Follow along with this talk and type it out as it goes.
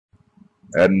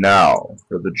And now,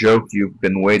 for the joke you've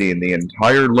been waiting the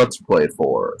entire Let's Play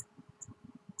for.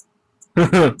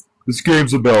 This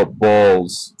game's about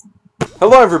balls.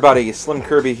 Hello everybody,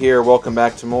 SlimKirby here, welcome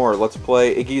back to more Let's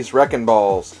Play Iggy's Reckin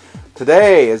Balls.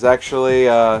 Today is actually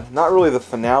not really the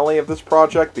finale of this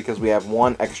project because we have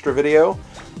one extra video,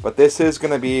 but this is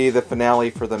going to be the finale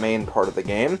for the main part of the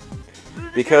game.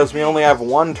 Because we only have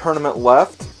one tournament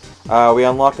left, we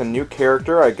unlocked a new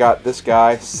character. I got this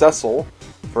guy, Cecil,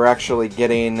 for actually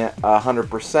getting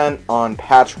 100% on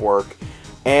Patchwork.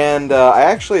 And I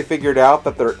actually figured out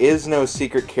that there is no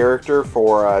secret character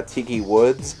for Tiki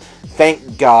Woods.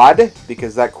 Thank God,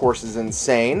 because that course is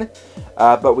insane.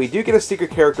 But we do get a secret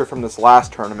character from this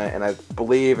last tournament, and I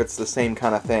believe it's the same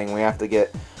kind of thing. We have to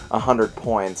get 100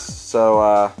 points.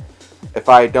 So if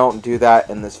I don't do that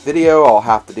in this video, I'll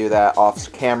have to do that off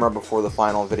camera before the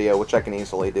final video, which I can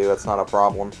easily do. That's not a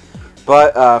problem.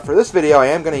 But for this video, I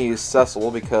am going to use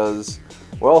Cecil because,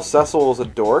 well, Cecil is a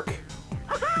dork.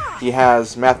 He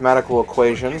has mathematical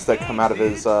equations that come out of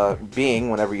his being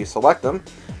whenever you select them.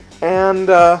 And,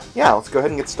 yeah, let's go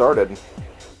ahead and get started.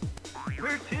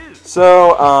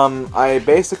 So, I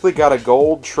basically got a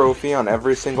gold trophy on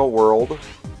every single world.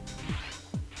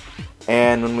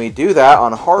 And when we do that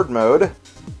on hard mode,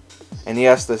 and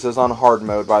yes, this is on hard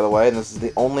mode, by the way, and this is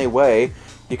the only way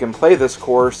you can play this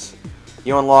course,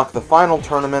 you unlock the final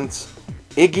tournament,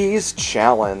 Iggy's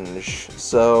Challenge.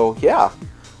 So, yeah,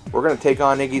 we're going to take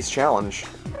on Iggy's Challenge.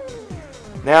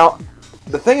 Now,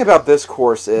 the thing about this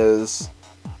course is,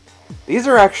 these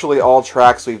are actually all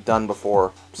tracks we've done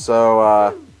before.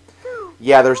 So,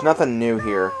 yeah, there's nothing new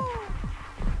here.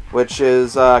 Which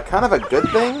is kind of a good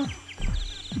thing,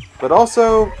 but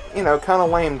also, you know, kind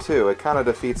of lame too. It kind of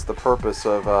defeats the purpose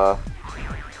of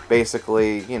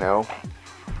basically, you know,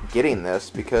 getting this,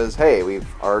 because hey, we've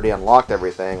already unlocked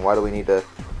everything. Why do we need to,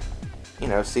 you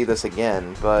know, see this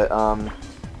again? But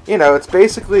you know, it's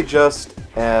basically just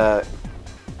a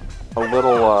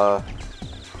little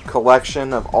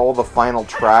collection of all the final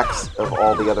tracks of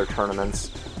all the other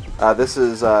tournaments. This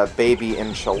is Baby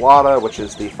Enchilada, which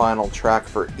is the final track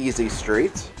for Easy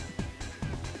Street.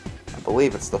 I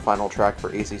believe it's the final track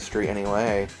for Easy Street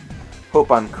anyway.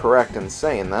 Hope I'm correct in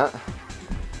saying that.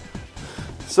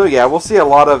 So yeah, we'll see a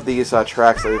lot of these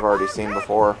tracks that we've already seen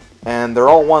before. And they're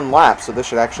all one lap, so this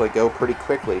should actually go pretty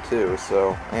quickly too,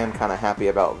 so I am kind of happy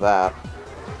about that.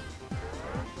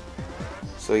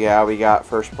 So yeah, we got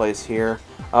first place here.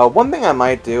 One thing I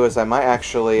might do is I might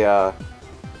actually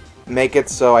make it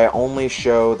so I only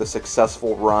show the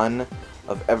successful run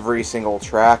of every single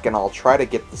track, and I'll try to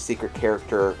get the secret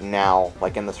character now,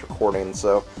 like in this recording.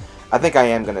 So I think I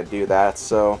am going to do that,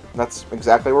 so that's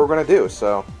exactly what we're going to do.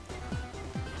 So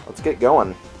let's get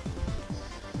going.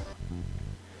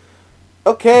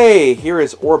 Okay, here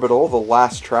is Orbital, the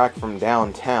last track from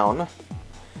downtown.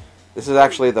 This is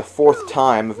actually the fourth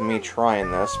time of me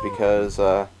trying this because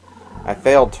I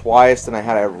failed twice and I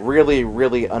had a really,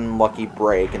 really unlucky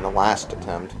break in the last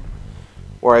attempt,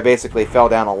 where I basically fell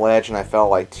down a ledge and I fell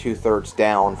like 2/3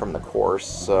 down from the course.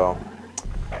 So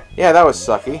yeah, that was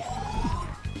sucky.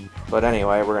 But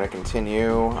anyway, we're going to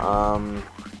continue.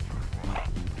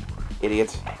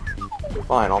 Idiot.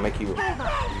 Fine, I'll make you...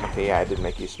 Okay, yeah, I did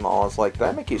make you small. I was like, did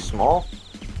I make you small?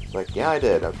 I was like, yeah, I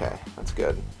did. Okay, that's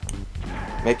good.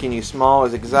 Making you small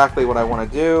is exactly what I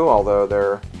want to do, although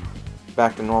they're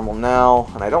back to normal now,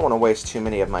 and I don't want to waste too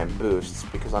many of my boosts,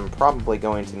 because I'm probably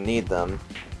going to need them.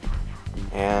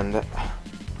 And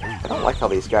I don't like how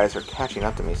these guys are catching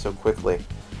up to me so quickly.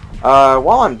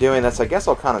 While I'm doing this, I guess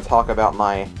I'll kind of talk about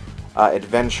my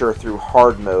adventure through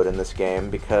hard mode in this game,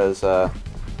 because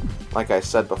like I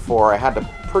said before, I had to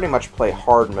pretty much play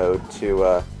hard mode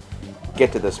to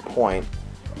get to this point.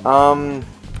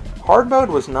 Hard mode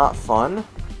was not fun.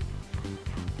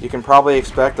 You can probably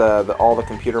expect all the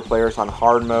computer players on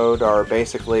hard mode are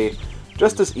basically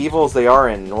just as evil as they are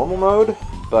in normal mode,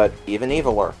 but even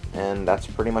eviler, and that's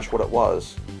pretty much what it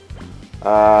was.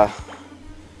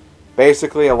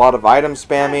 Basically a lot of item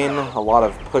spamming, a lot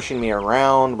of pushing me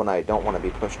around when I don't want to be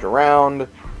pushed around.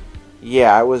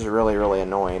 Yeah, it was really, really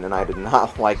annoying, and I did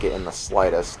not like it in the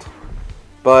slightest.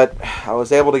 But I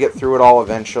was able to get through it all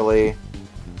eventually,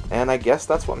 and I guess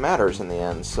that's what matters in the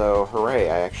end, so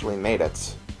hooray, I actually made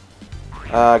it.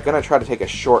 Gonna try to take a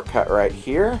shortcut right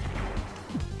here.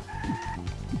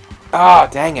 Ah,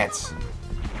 dang it!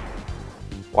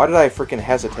 Why did I freaking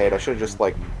hesitate? I should have just,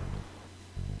 like,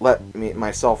 let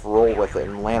myself roll with it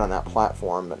and land on that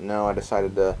platform, but no, I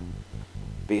decided to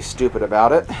be stupid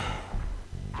about it.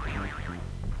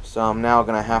 So I'm now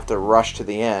going to have to rush to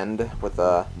the end with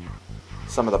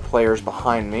some of the players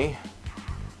behind me.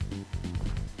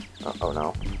 Oh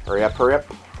no. Hurry up, hurry up.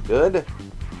 Good.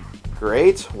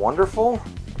 Great. Wonderful.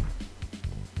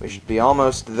 We should be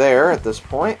almost there at this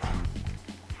point.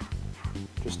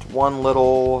 Just one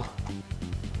little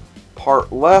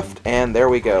part left, and there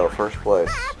we go. First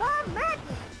place.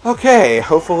 Okay,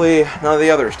 hopefully none of the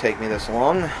others take me this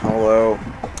long, although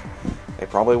they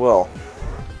probably will.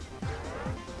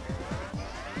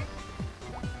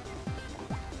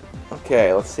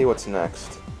 Okay, let's see what's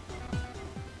next.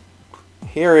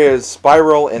 Here is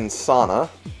Spiral Insana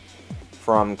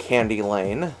from Candy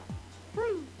Lane. 3,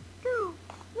 2,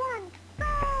 1, go!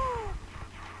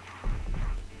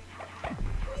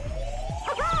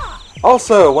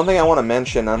 Also, one thing I want to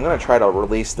mention, I'm going to try to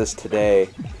release this today,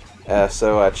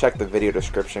 so check the video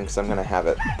description because I'm going to have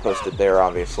it posted there,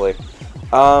 obviously.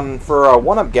 For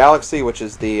One Up Galaxy, which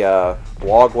is the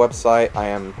blog website I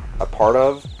am a part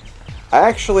of, I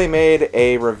actually made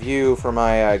a review for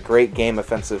my Great Game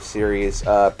Offensive series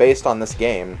based on this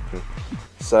game.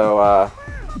 So,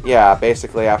 yeah,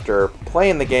 basically after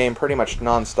playing the game pretty much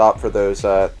non-stop for those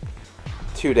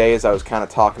 2 days I was kind of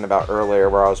talking about earlier,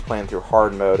 where I was playing through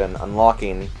hard mode and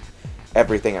unlocking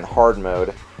everything in hard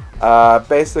mode,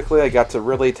 basically I got to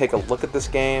really take a look at this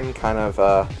game, kind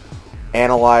of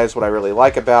analyze what I really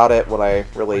like about it, what I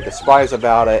really despise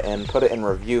about it, and put it in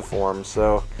review form.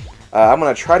 So I'm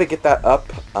going to try to get that up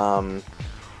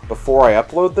before I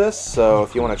upload this, so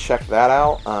if you want to check that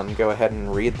out, go ahead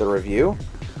and read the review.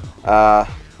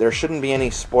 There shouldn't be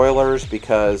any spoilers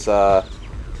because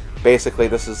basically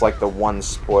this is like the one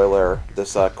spoiler,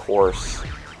 this course,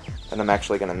 that I'm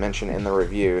actually going to mention in the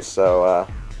review. So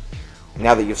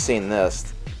now that you've seen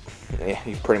this,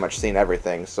 you've pretty much seen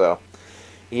everything. So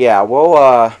yeah,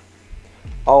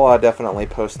 I'll definitely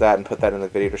post that and put that in the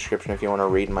video description if you want to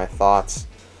read my thoughts.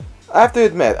 I have to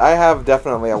admit, I have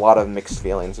definitely a lot of mixed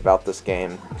feelings about this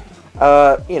game.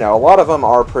 You know, a lot of them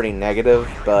are pretty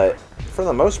negative, but for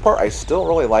the most part, I still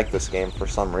really like this game for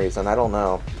some reason. I don't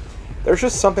know. There's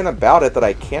just something about it that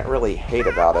I can't really hate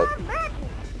about it.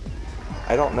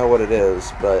 I don't know what it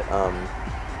is, but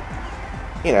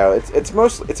you know,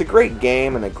 it's a great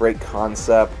game and a great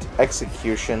concept.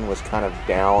 Execution was kind of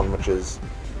down, which is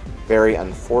very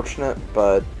unfortunate,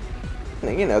 but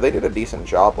you know, they did a decent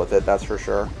job with it, that's for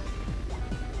sure.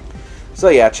 So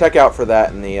yeah, check out for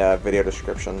that in the video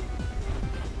description.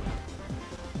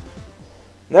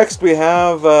 Next we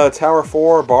have Tower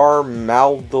 4, Bar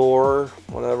Maldor,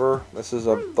 whatever. This is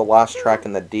the last track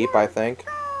in the deep, I think.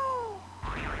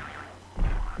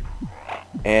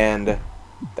 And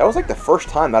that was like the first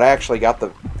time that I actually got the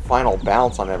final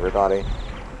bounce on everybody.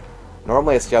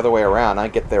 Normally it's the other way around. I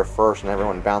get there first and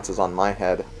everyone bounces on my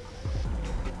head.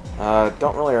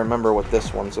 Don't really remember what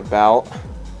this one's about,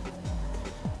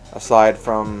 aside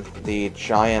from the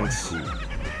giant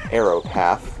arrow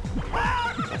path.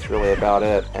 That's really about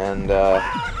it. And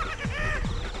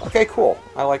okay, cool.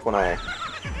 I like when I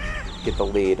get the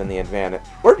lead and the advantage.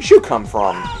 Where did you come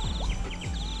from? I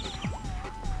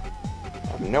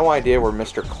have no idea where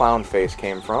Mr. Clownface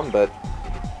came from, but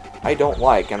I don't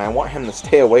like, and I want him to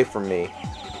stay away from me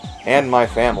and my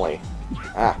family.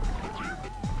 Ah.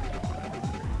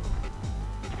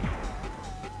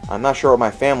 I'm not sure what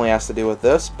my family has to do with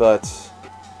this, but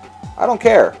I don't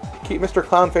care. Keep Mr.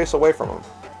 Clownface away from him.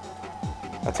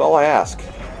 That's all I ask.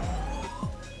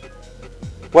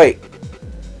 Wait.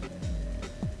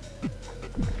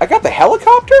 I got the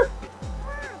helicopter?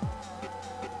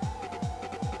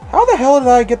 How the hell did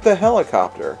I get the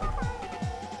helicopter?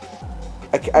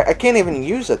 I can't even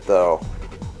use it, though.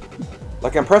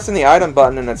 Like, I'm pressing the item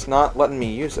button and it's not letting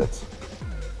me use it.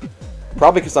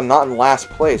 Probably because I'm not in last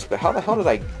place, but how the hell did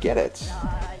I get it?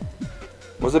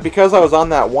 Was it because I was on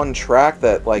that one track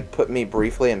that, like, put me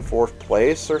briefly in 4th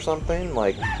place or something?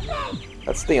 Like,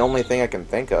 that's the only thing I can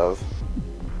think of.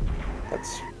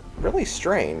 That's really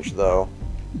strange, though.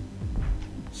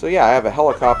 So yeah, I have a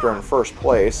helicopter in 1st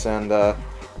place, and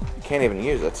can't even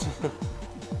use it.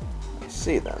 I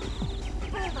see, then.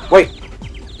 Wait!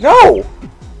 No!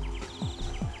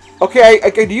 Okay, I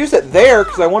could use it there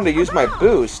because I wanted to use my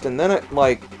boost, and then it,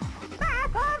 like...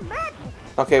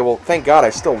 Okay, well, thank God I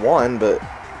still won, but...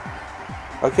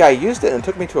 Okay, I used it and it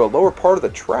took me to a lower part of the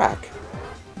track.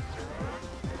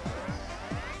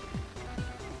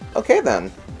 Okay,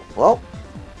 then. Well,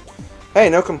 hey,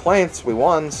 no complaints. We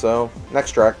won, so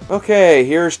next track. Okay,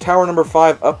 here's Tower number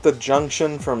 5, Up the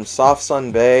Junction from Soft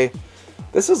Sun Bay.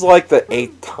 This is like the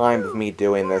 8th time of me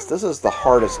doing this. This is the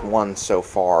hardest one so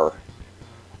far.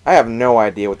 I have no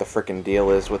idea what the frickin' deal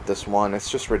is with this one.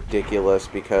 It's just ridiculous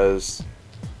because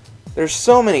there's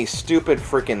so many stupid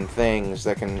frickin' things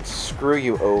that can screw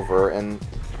you over, and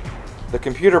The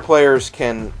computer players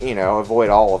can, you know, avoid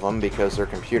all of them because they're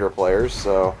computer players,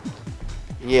 so...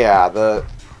 Yeah, the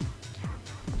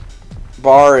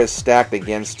bar is stacked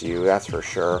against you, that's for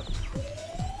sure.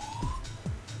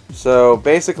 So,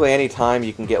 basically, anytime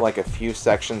you can get like a few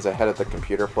sections ahead of the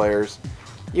computer players,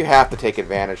 you have to take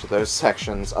advantage of those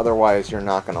sections, otherwise you're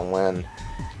not going to win.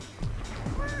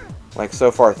 Like,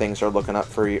 so far things are looking up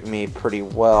for me pretty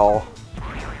well.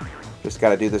 Just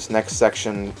gotta do this next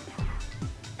section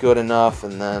good enough,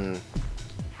 and then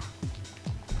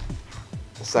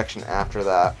the section after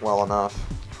that well enough.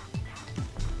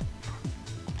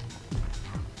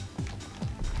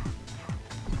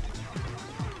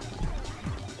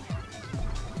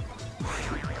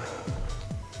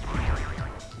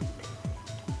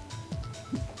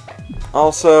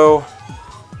 Also,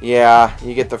 yeah,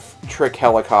 you get the trick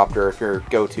helicopter if you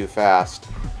go too fast,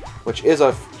 which is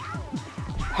a...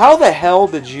 How the hell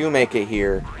did you make it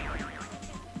here?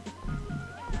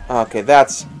 Okay,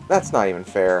 that's not even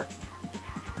fair.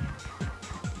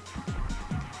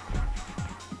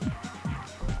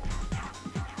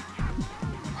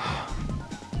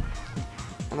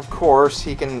 And of course,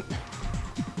 he can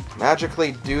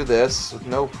magically do this with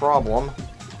no problem.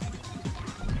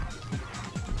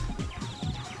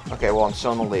 Okay, well, I'm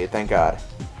still in the lead, thank God.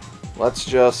 Let's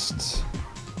just...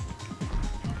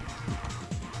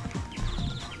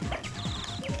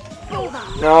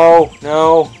 No,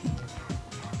 no.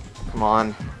 Come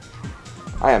on.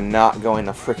 I am not going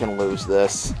to frickin' lose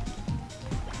this.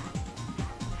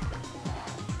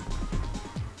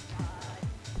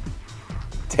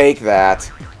 Take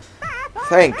that.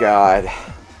 Thank God.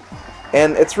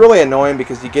 And it's really annoying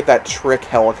because you get that trick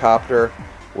helicopter,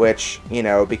 which, you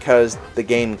know, because the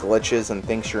game glitches and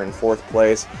thinks you're in 4th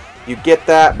place, you get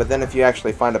that, but then if you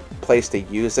actually find a place to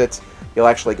use it, you'll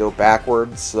actually go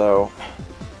backwards, so...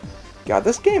 God,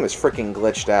 this game is freaking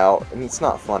glitched out, and it's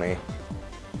not funny.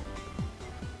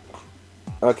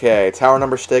 Okay, Tower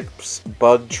Number 6,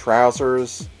 Bug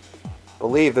Trousers.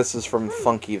 Believe this is from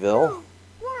Funkyville.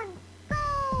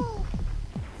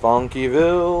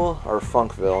 Funkyville, or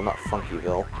Funkville, not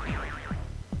Funkyville.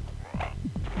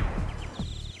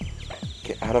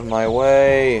 Get out of my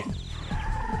way.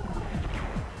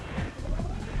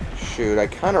 Shoot, I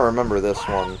kind of remember this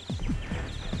one.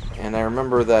 And I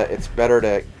remember that it's better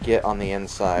to get on the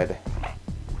inside.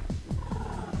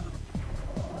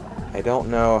 I don't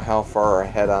know how far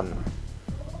ahead I'm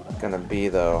gonna be,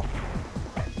 though.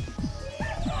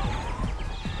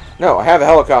 No, I have a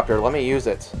helicopter. Let me use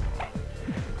it.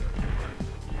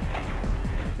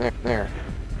 There.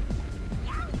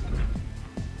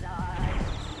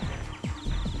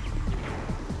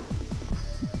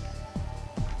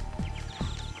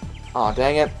 Aw,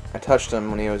 dang it. I touched him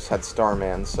when he had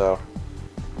Starman, so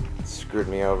it screwed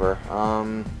me over.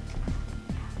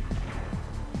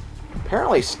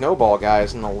 Apparently Snowball Guy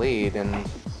is in the lead, and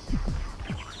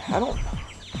I don't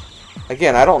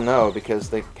know, because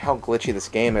how glitchy this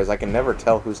game is. I can never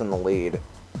tell who's in the lead.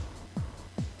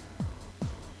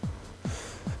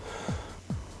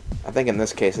 I think in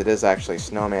this case it is actually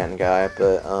Snowman Guy,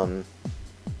 but I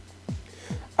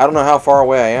don't know how far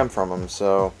away I am from him,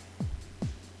 so...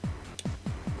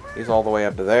 He's all the way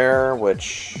up to there,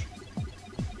 which...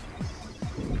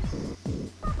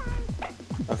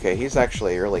 Okay, he's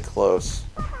actually really close.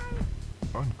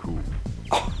 Uncool.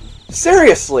 Oh,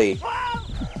 seriously!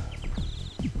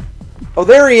 Oh,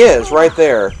 there he is, right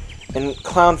there. And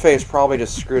Clownface probably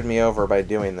just screwed me over by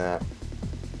doing that.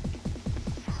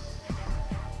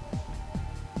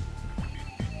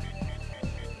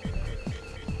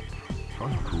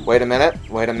 Uncool. Wait a minute.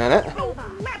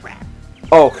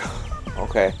 Oh,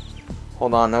 okay.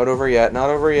 Hold on, not over yet,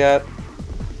 not over yet.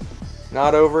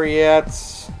 Not over yet.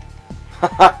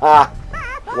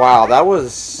 Wow, that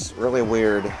was really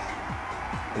weird.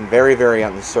 And very, very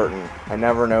uncertain. I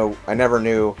never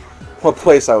knew what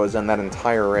place I was in that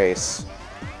entire race.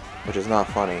 Which is not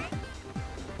funny.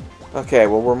 Okay,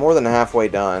 well, we're more than halfway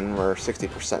done. We're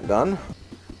 60% done.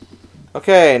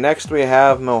 Okay, next we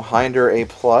have Mohinder A+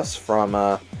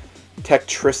 from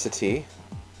Techtricity.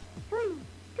 3,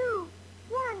 2,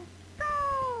 1, go!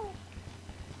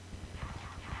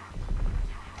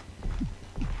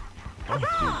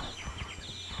 Uncool.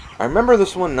 I remember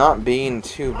this one not being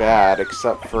too bad,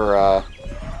 except for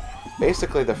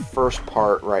basically the first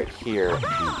part right here.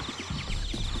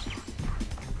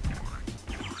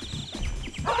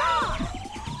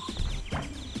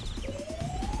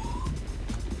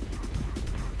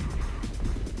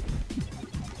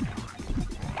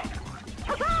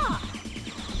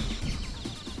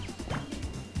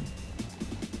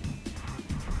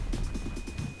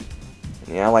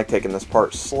 Yeah, I like taking this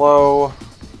part slow.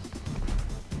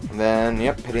 then,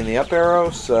 yep, hitting the up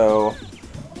arrow, so...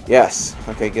 Yes.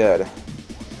 Okay, good.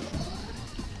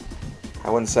 I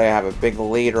wouldn't say I have a big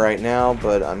lead right now,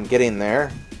 but I'm getting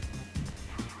there.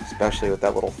 Especially with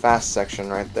that little fast section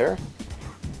right there.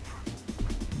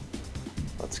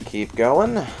 Let's keep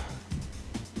going.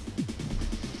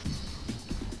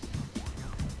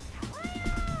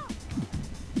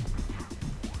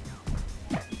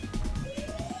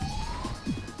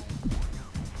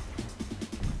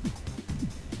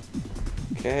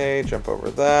 Okay, jump over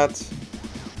that.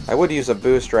 I would use a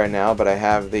boost right now, but I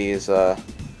have these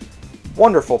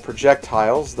wonderful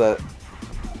projectiles that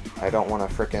I don't want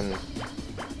to frickin'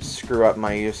 screw up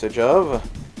my usage of.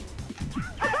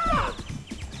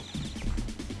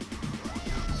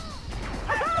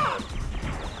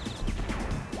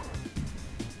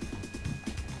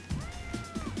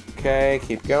 Okay,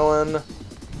 keep going. I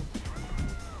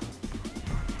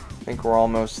think we're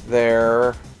almost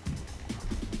there.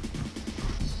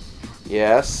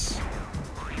 Yes.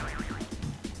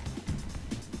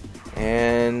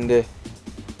 And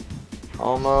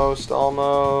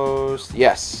almost.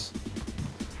 Yes.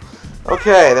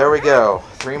 Okay, there we go.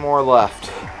 3 more left.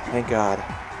 Thank God.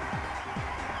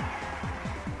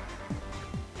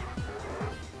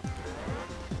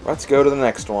 Let's go to the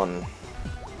next one.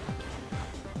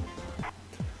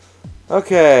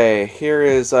 Okay, here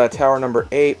is tower number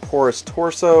 8, Porous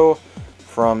Torso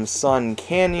from Sun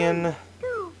Canyon.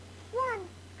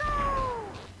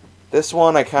 This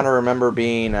one I kind of remember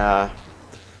being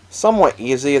somewhat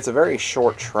easy. It's a very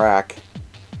short track.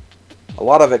 A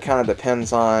lot of it kind of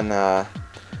depends on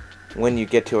when you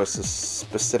get to a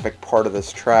specific part of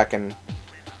this track and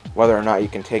whether or not you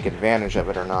can take advantage of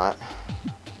it or not.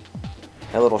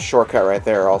 That little shortcut right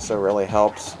there also really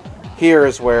helps. Here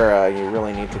is where you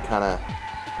really need to kind of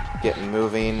get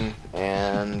moving,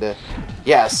 and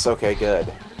yes, okay,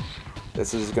 good.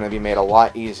 This is going to be made a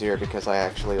lot easier because I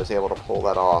actually was able to pull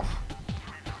that off.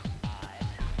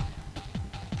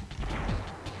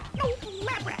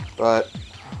 But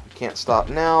can't stop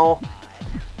now.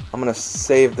 I'm going to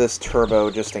save this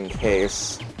turbo just in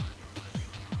case.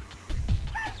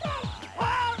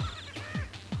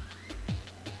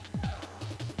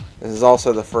 This is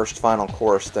also the first final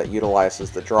course that utilizes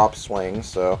the drop swing,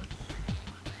 so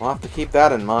we'll have to keep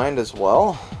that in mind as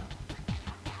well.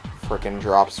 Frickin'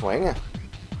 drop swing.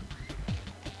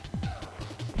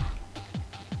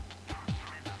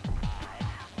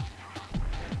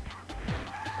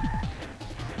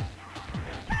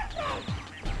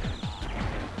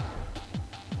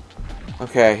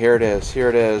 Okay, here it is. Here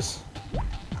it is.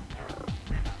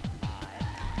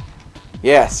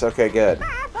 Yes, okay, good.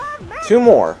 2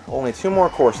 more. Only 2 more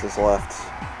courses left.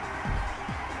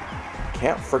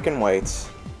 Can't frickin' wait.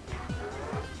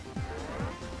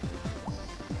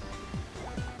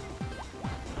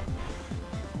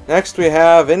 Next we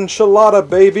have Enchilada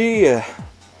Baby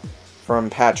from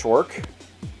Patchwork.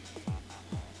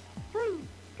 3,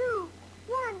 2,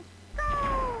 1,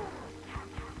 go!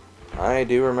 I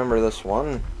do remember this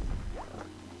one.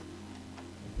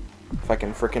 If I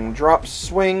can frickin' drop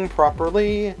swing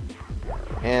properly.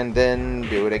 And then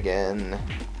do it again.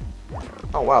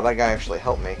 Oh wow, that guy actually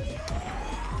helped me.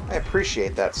 I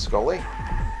appreciate that, Scully.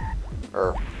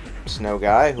 Or Snow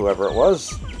Guy, whoever it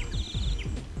was.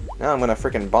 Now I'm gonna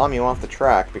frickin' bomb you off the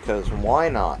track, because why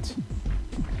not?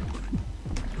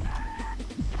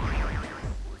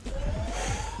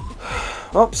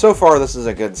 Well, so far this is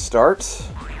a good start.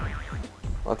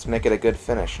 Let's make it a good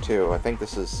finish, too. I think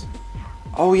this is...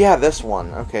 Oh yeah, this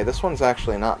one. Okay, this one's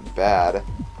actually not bad.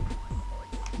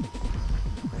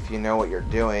 You know what you're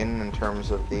doing in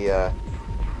terms of the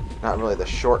not really the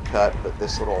shortcut, but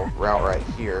this little route right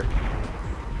here.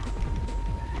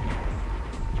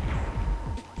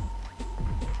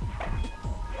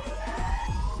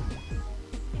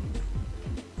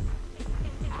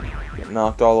 Get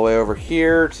knocked all the way over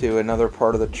here to another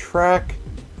part of the track.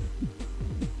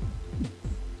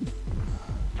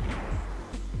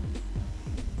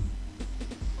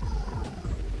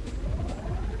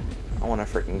 I want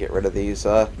to freaking get rid of these,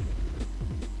 I'll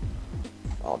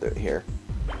do it here.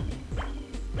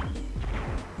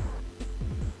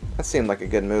 That seemed like a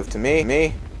good move to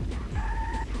me.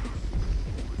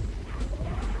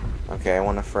 Okay, I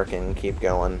want to frickin' keep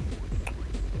going.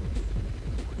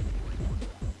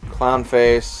 Clown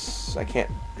face, I can't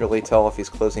really tell if he's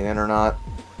closing in or not.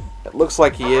 It looks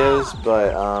like he is,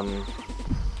 but,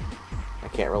 I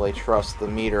can't really trust the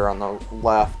meter on the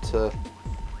left to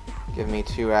give me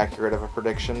too accurate of a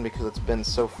prediction because it's been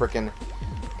so frickin'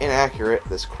 inaccurate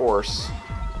this course.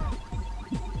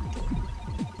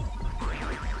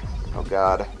 Oh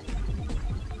god.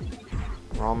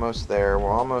 We're almost there. We're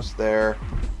almost there.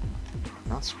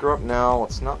 Not screw up now.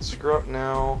 Let's not screw up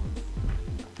now.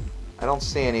 I don't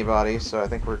see anybody, so I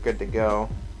think we're good to go.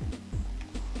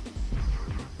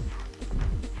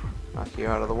 Knock you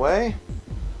out of the way.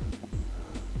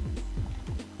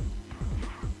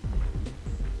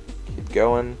 Keep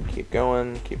going, keep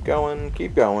going, keep going,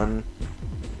 keep going.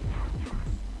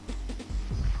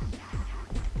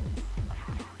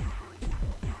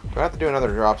 Do I have to do another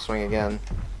drop swing again?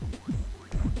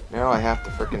 No, I have to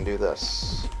frickin' do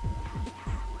this.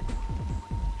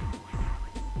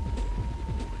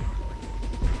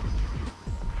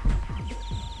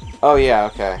 Oh yeah,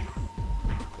 okay.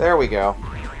 There we go.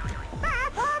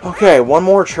 Okay, one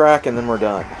more track and then we're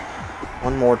done.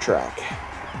 One more track.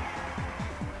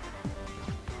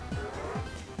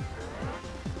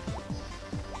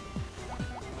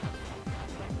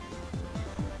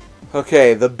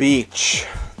 Okay, the beach.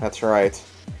 That's right.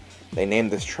 They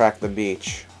named this track the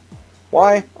beach.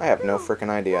 Why? I have no frickin'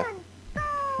 idea.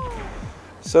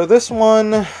 So this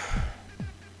one...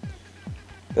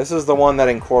 This is the one that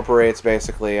incorporates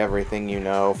basically everything you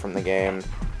know from the game.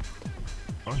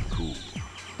 Uncool.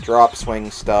 Drop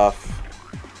swing stuff.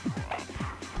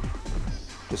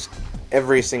 Just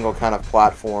every single kind of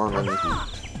platform and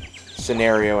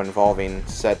scenario involving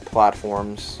said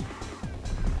platforms.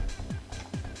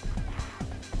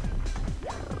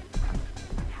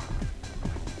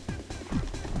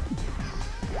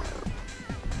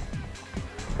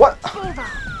 What?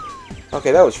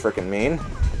 Okay, that was frickin' mean.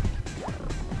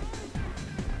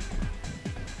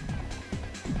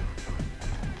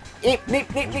 Eep,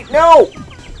 neep, neep, neep, no!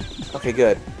 Okay,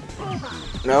 good.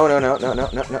 No, no, no, no, no,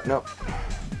 no, no, no.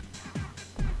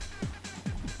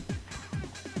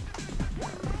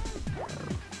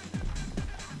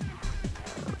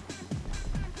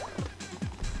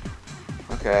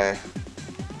 Okay.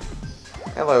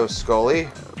 Hello, Scully.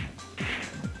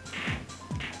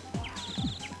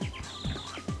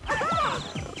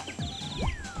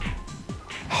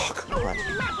 Oh, come on.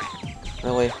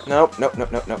 Really? Nope, nope,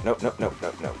 nope, nope, nope, nope, nope, nope,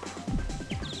 nope, nope.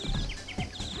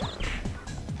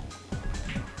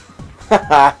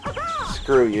 Haha!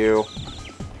 Screw you.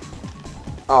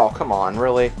 Oh, come on,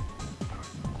 really?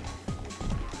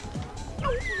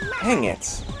 Dang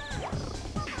it.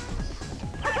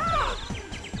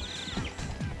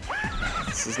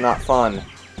 This is not fun.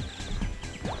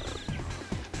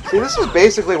 See, this is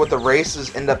basically what the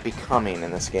races end up becoming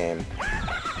in this game.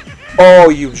 Oh,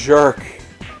 you jerk.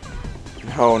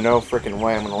 No, no frickin'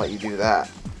 way I'm gonna let you do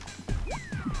that.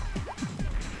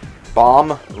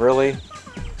 Bomb? Really?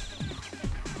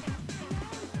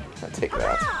 I'll take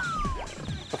that.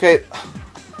 Okay.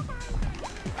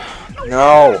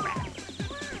 No.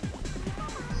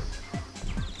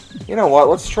 You know what?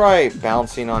 Let's try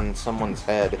bouncing on someone's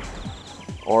head.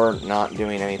 Or not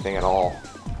doing anything at all.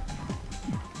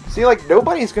 See, like,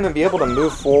 nobody's gonna be able to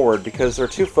move forward because they're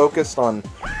too focused on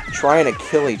trying to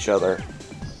kill each other.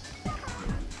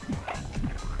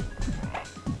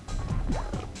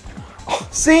 Oh,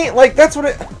 see? Like, that's what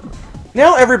it...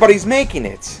 Now everybody's making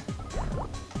it.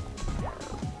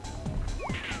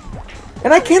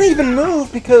 And I can't even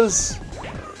move because...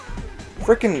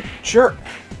 Frickin' jerk.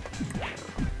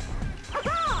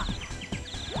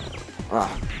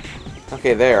 Ah.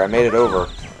 Okay, there. I made it over.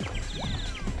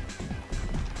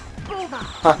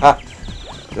 Haha.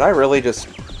 Did I really just...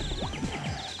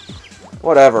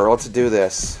 Whatever, let's do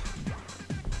this.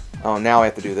 Oh, now I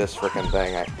have to do this frickin'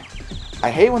 thing. I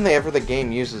hate whenever the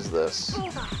game uses this.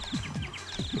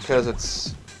 Because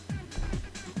it's...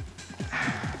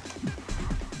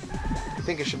 I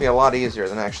think it should be a lot easier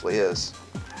than it actually is.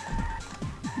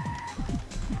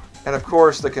 And of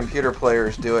course, the computer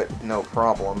players do it no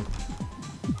problem.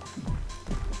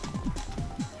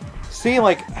 See,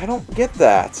 like, I don't get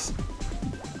that.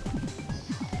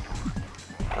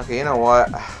 Okay, you know what?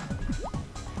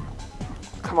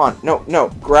 Come on, no, no,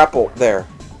 grapple, there.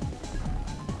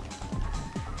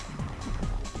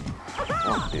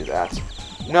 Don't do that.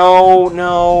 No,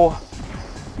 no.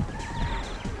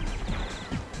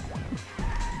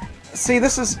 See,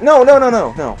 this is... No, no, no,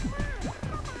 no, no.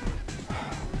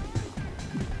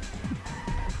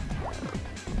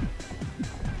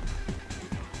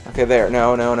 Okay, there.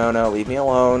 No, no, no, no. Leave me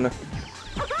alone.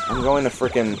 I'm going to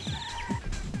frickin'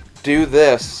 do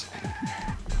this.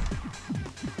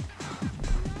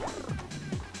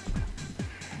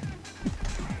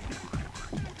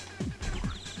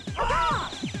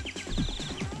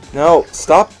 No,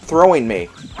 stop throwing me.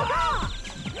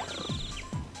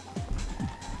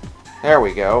 There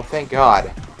we go. Thank God.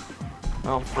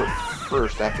 Well,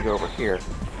 first I have to go over here.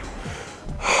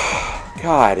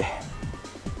 God.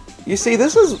 You see,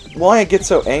 this is why I get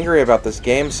so angry about this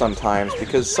game sometimes,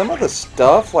 because some of the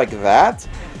stuff like that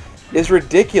is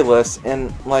ridiculous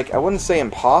and, like, I wouldn't say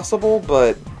impossible,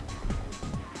 but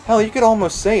hell, you could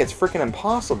almost say it's freaking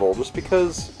impossible just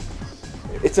because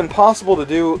it's impossible to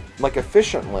do, like,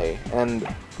 efficiently, and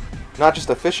not just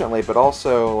efficiently, but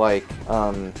also, like,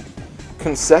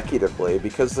 consecutively,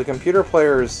 because the computer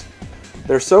players,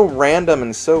 they're so random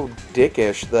and so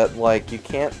dickish that, like, you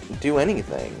can't do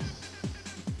anything.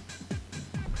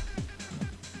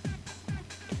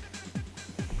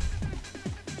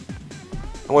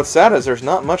 And what's sad is there's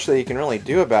not much that you can really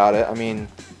do about it. I mean,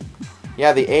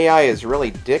 yeah, the AI is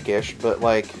really dickish, but,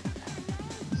 like,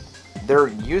 they're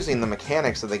using the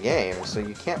mechanics of the game, so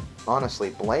you can't honestly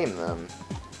blame them.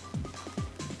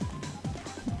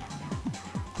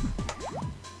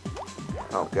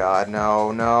 Oh god,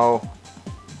 no, no.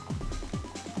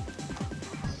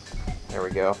 There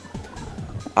we go.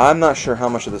 I'm not sure how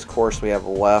much of this course we have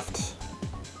left.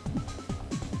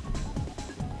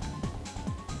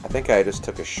 I think I just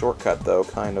took a shortcut, though,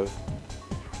 kind of.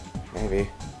 Maybe.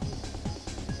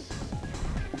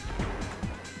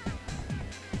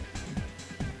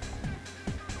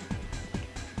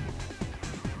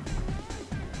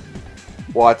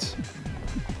 What?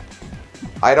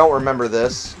 I don't remember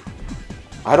this.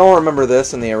 I don't remember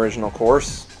this in the original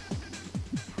course.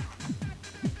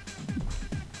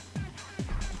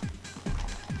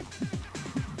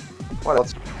 What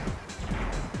else?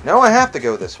 No, I have to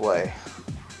go this way.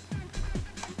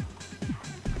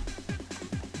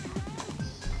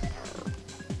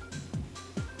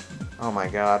 Oh my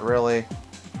god, really?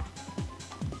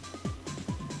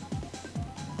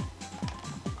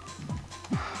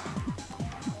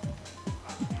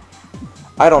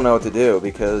 I don't know what to do,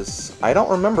 because I don't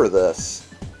remember this.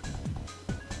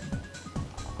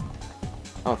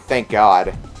 Oh, thank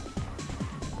God.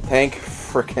 Thank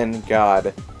frickin'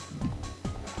 God.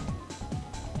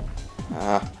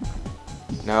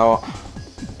 No.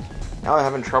 Now I'm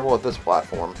having trouble with this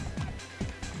platform.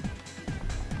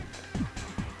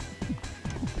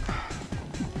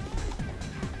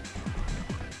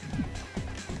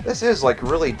 This is, like,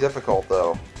 really difficult,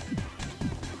 though.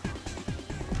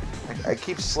 I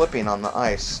keep slipping on the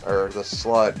ice, or the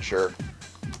sludge, or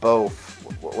both,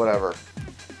 whatever.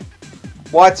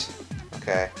 What?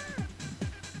 Okay.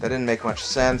 That didn't make much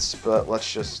sense, but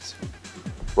let's just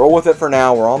roll with it for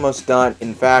now. We're almost done.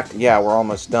 In fact, yeah, we're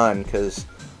almost done, because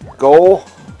goal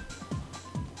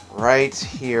right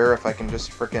here, if I can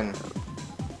just frickin'...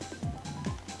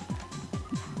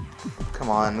 Come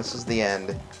on, this is the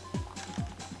end.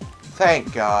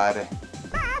 Thank God.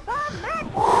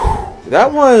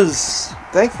 That was...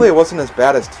 Thankfully it wasn't as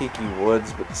bad as Tiki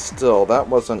Woods, but still, that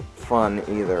wasn't fun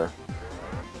either.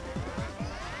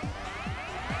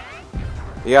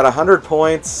 We got 100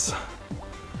 points.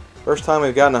 First time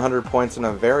we've gotten 100 points in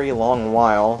a very long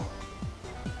while.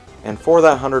 And for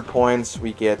that 100 points,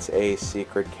 we get a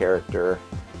secret character,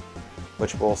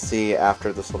 which we'll see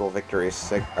after this little victory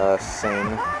sing.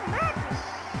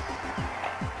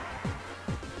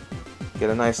 Get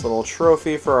a nice little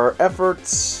trophy for our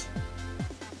efforts.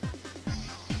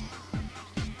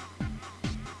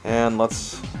 And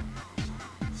let's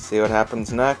see what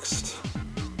happens next.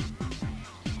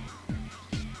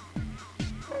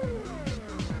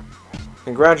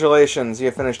 Congratulations, you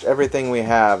have finished everything we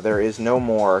have. There is no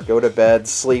more. Go to bed,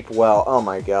 sleep well. Oh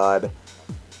my god.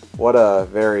 What a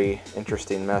very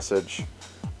interesting message.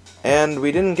 And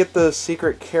we didn't get the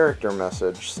secret character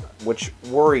message, which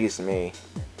worries me.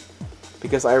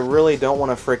 Because I really don't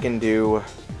want to frickin' do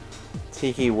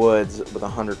Tiki Woods with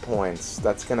 100 points.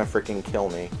 That's gonna frickin' kill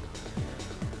me.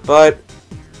 But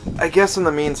I guess in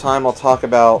the meantime I'll talk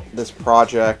about this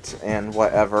project and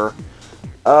whatever.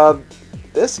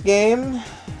 This game...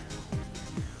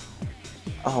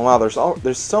 Oh wow,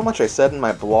 there's so much I said in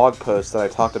my blog post that I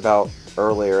talked about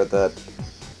earlier that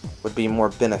would be more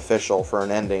beneficial for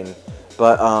an ending.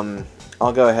 But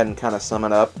I'll go ahead and kind of sum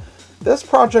it up. This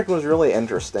project was really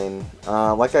interesting.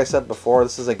 Like I said before,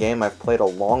 this is a game I've played a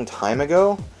long time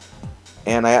ago.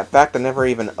 And in fact, I never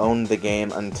even owned the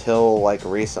game until, like,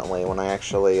 recently, when I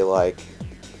actually, like,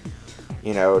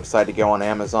 you know, decided to go on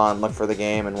Amazon, look for the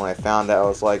game, and when I found it, I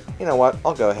was like, you know what,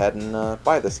 I'll go ahead and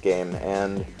buy this game.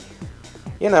 And,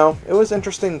 you know, it was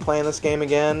interesting playing this game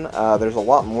again. There's a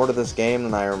lot more to this game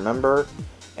than I remember,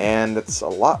 and it's a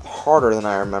lot harder than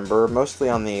I remember, mostly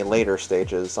on the later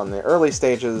stages. On the early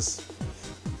stages,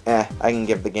 I can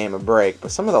give the game a break, but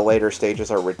some of the later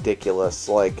stages are ridiculous,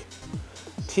 like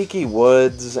Tiki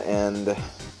Woods and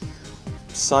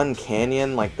Sun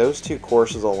Canyon. Like, those two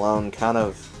courses alone kind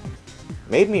of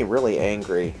made me really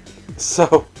angry.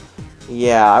 So,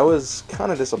 Yeah, I was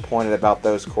kind of disappointed about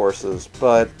those courses,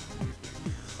 but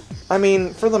I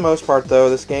mean, for the most part though,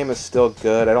 this game is still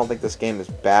good. I don't think this game is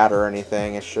bad or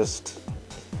anything. It's just,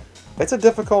 it's a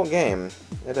difficult game.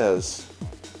 It is.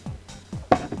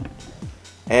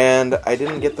 And I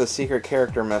didn't get the secret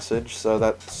character message, so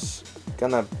that's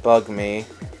gonna bug me.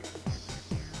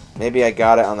 Maybe I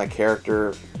got it on the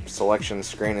character selection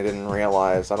screen I didn't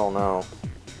realize. I don't know.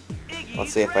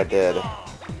 Let's see if I did.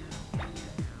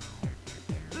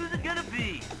 Who's it gonna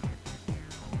be?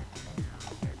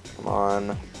 Come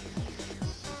on.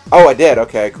 Oh, I did.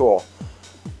 Okay, cool.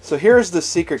 So here's the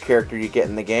secret character you get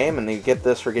in the game, and you get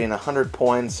this for getting 100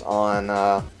 points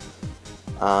on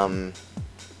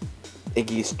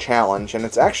Iggy's challenge, and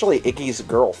it's actually Iggy's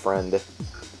girlfriend,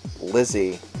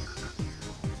 Lizzie.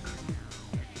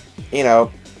 You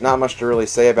know, not much to really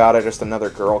say about it, just another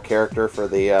girl character for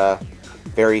the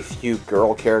very few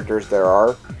girl characters there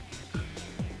are.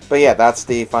 But yeah, that's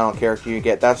the final character you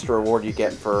get. That's the reward you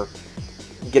get for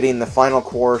getting the final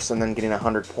course and then getting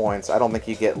 100 points. I don't think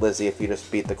you get Lizzie if you just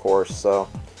beat the course, so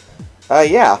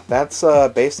yeah, that's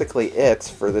basically it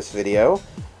for this video.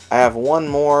 I have one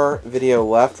more video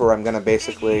left where I'm going to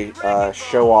basically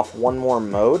show off one more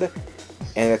mode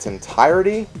in its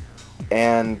entirety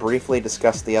and briefly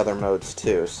discuss the other modes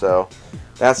too. So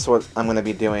that's what I'm going to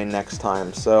be doing next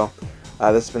time. So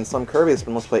this has been SlimKirby. This has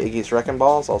been Let's Play Iggy's Wrecking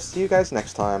Balls. I'll see you guys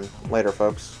next time. Later,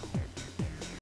 folks.